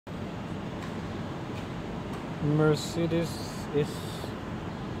Mercedes S500.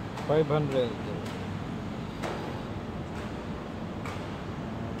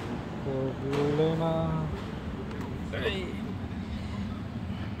 Problema. Ay.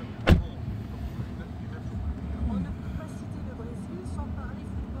 On ne peut pas citer le Brésil sans parler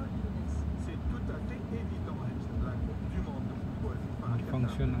football, Younes. C'est tout à fait évident. La Coupe du Monde de football FIFA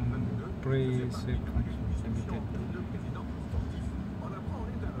Fonction pre-save function limited. le président sportif en apprend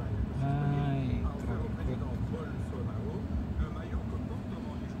les détails. Ay, Au président Paul Solao, le maillot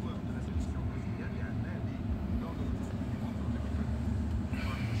comportement du joueur de la sélection brésilienne est un lundi lors de la Coupe du Monde en 2022.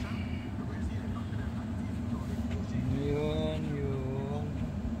 L'an prochain, le Brésil est partenaire actif dans les projets. Yun yung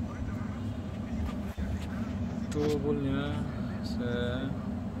trouble nya sa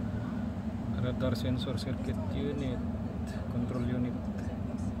radar sensor circuit unit, control unit.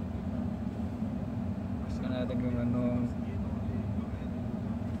 Basta natin kung anong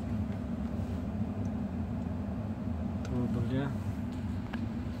trouble nya.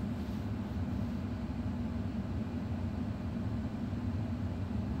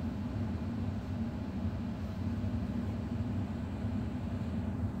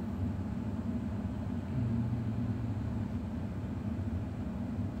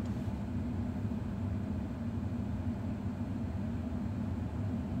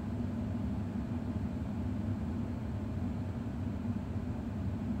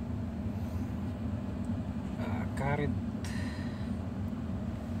 Karit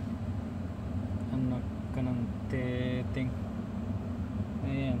anak ka ng teting.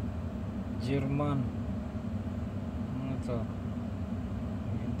 Ayan, German. Ano to?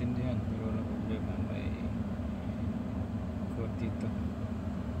 Maintindihan pero wala problema, may code dito.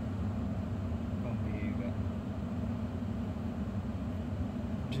 Pambiga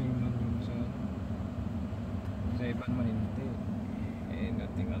German yung sa iba naman hindi.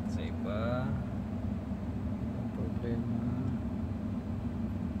 Natingalt sa iba problema.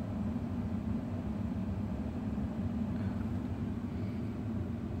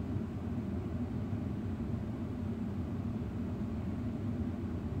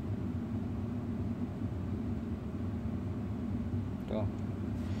 Ito.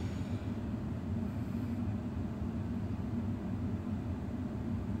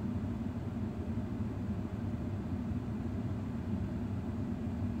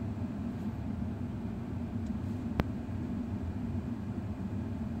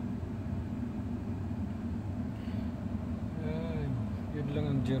 Yun lang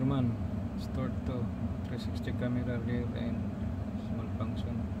ang German. Start to 360 camera, rear and small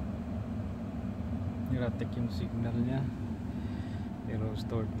function. Niratek yung signal nya pero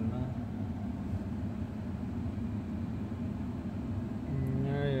stored na.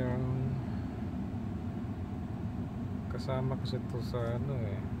 Ngayon kasama kasi ito sa ano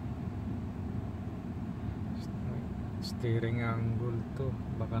steering angle to,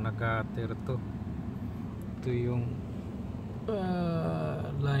 baka nag-ater to. Ito yung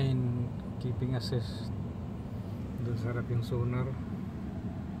line keeping assist doon sa harap yung sonar.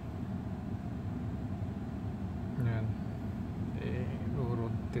 Yan,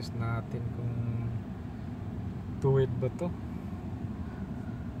 road test natin kung tuwid ba to,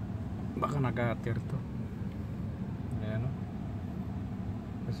 baka nag-ater to. Yan,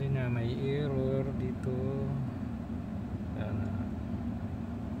 kasi nga may error dito. Yan,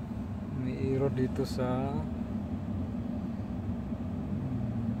 may error dito sa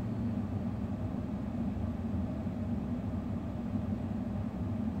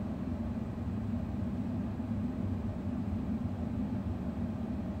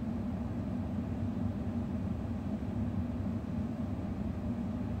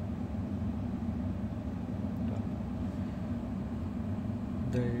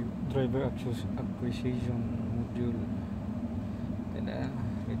the driver acquisition module. Tada,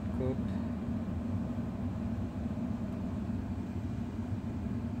 read code.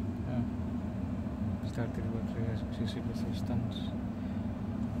 Started battery resistance,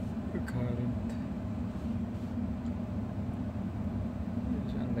 current.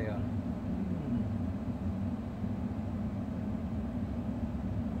 Saan ba yan?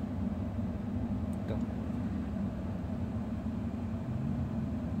 Ito.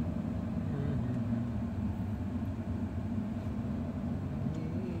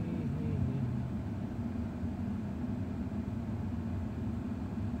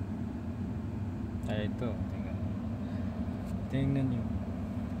 Ay, ito, tingnan nyo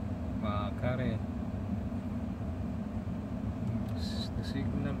mga current. The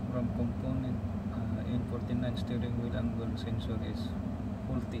signal from component in49 steering wheel angle sensor is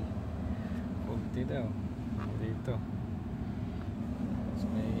faulty daw dito. Tapos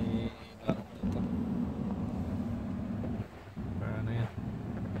may lock dito.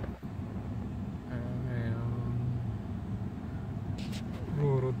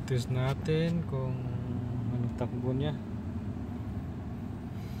 test natin kung ano takbo niya.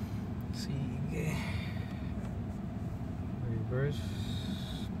 Sige, reverse,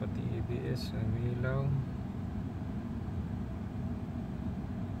 pati ABS, umilaw.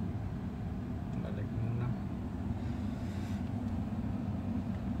 Balik muna.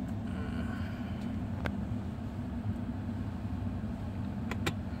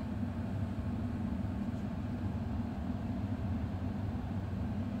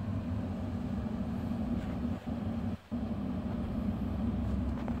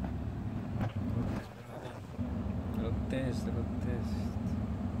 Road test.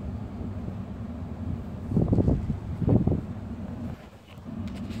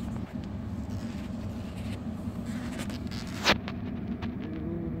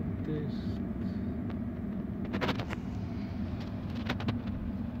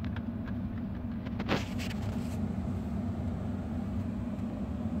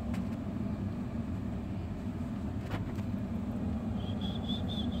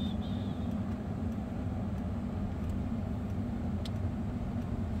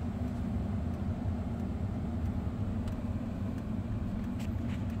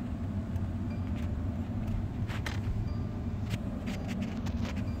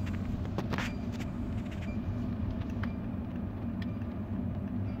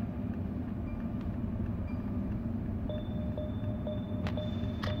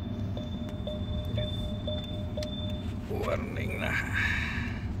 Warning na.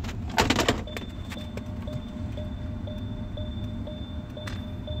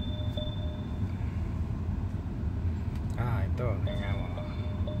 Ito, tingnan mo.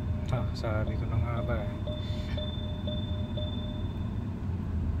 Sabi ko na nga ba eh.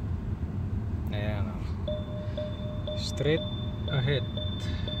 Ayan o. Straight ahead.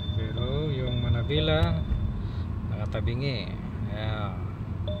 Pero yung manabila nakatabingi. Ayan.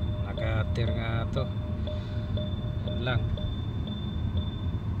 Nakatir nga to. Yan lang.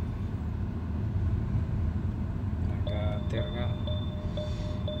 Nakatir nga.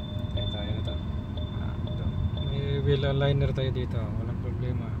 Kaya tayo na to. May wheel aligner tayo dito. Walang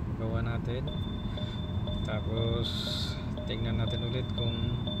problema. Magawa natin. Tapos tingnan natin ulit kung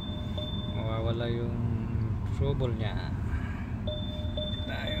mawawala yung trouble nya.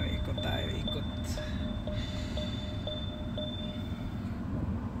 Ikot tayo.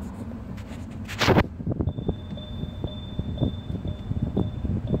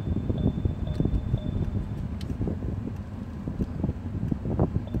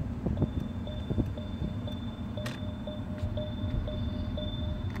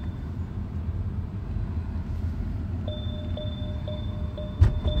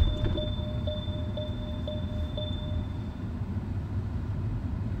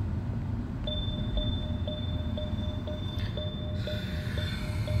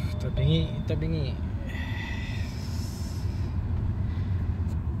 Tabingi.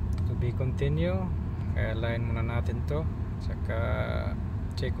 To be continue. Kaya line muna natin to. Saka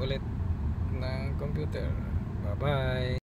check ulit ng computer. Bye bye.